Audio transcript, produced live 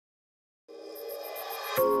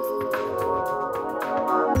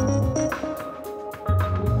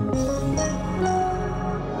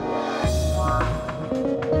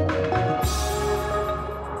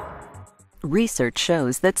Research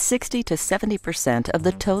shows that 60 to 70% of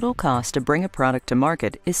the total cost to bring a product to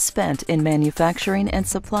market is spent in manufacturing and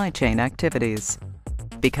supply chain activities.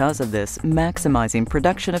 Because of this, maximizing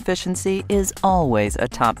production efficiency is always a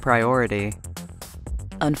top priority.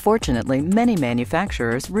 Unfortunately, many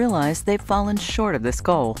manufacturers realize they've fallen short of this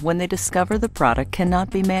goal when they discover the product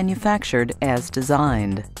cannot be manufactured as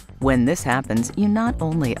designed. When this happens, you not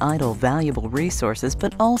only idle valuable resources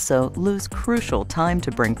but also lose crucial time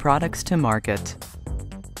to bring products to market.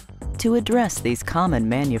 To address these common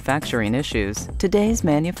manufacturing issues, today's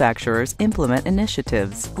manufacturers implement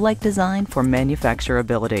initiatives like design for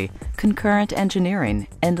manufacturability, concurrent engineering,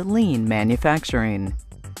 and lean manufacturing.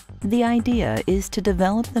 The idea is to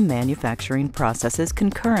develop the manufacturing processes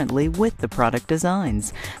concurrently with the product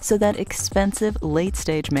designs so that expensive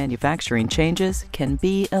late-stage manufacturing changes can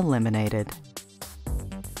be eliminated.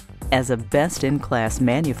 As a best-in-class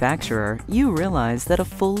manufacturer, you realize that a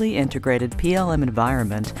fully integrated PLM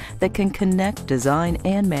environment that can connect design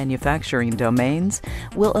and manufacturing domains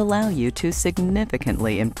will allow you to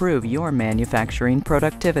significantly improve your manufacturing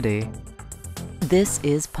productivity. This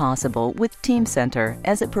is possible with TeamCenter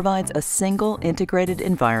as it provides a single integrated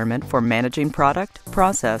environment for managing product,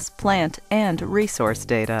 process, plant, and resource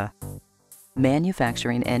data.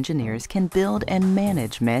 Manufacturing engineers can build and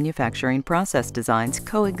manage manufacturing process designs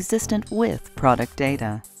coexistent with product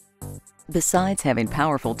data. Besides having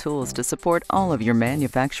powerful tools to support all of your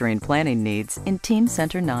manufacturing planning needs, in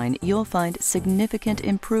TeamCenter 9 you'll find significant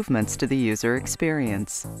improvements to the user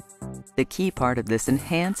experience. The key part of this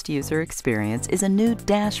enhanced user experience is a new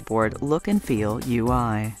dashboard look and feel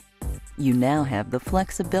UI. You now have the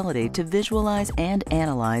flexibility to visualize and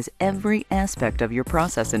analyze every aspect of your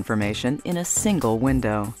process information in a single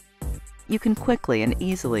window. You can quickly and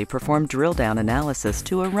easily perform drill-down analysis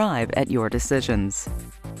to arrive at your decisions.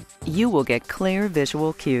 You will get clear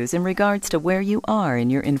visual cues in regards to where you are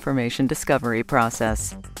in your information discovery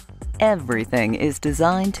process. Everything is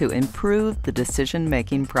designed to improve the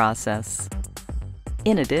decision-making process.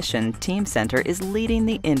 In addition, TeamCenter is leading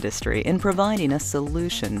the industry in providing a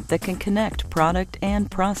solution that can connect product and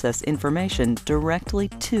process information directly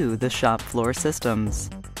to the shop floor systems.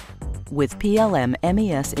 With PLM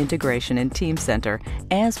MES integration in TeamCenter,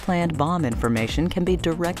 as-planned BOM information can be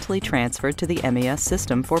directly transferred to the MES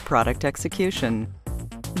system for product execution.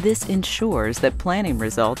 This ensures that planning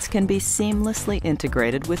results can be seamlessly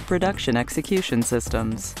integrated with production execution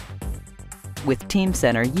systems. With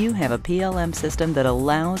TeamCenter, you have a PLM system that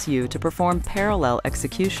allows you to perform parallel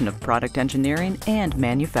execution of product engineering and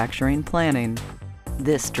manufacturing planning.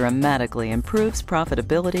 This dramatically improves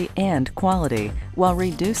profitability and quality while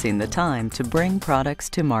reducing the time to bring products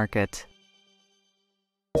to market.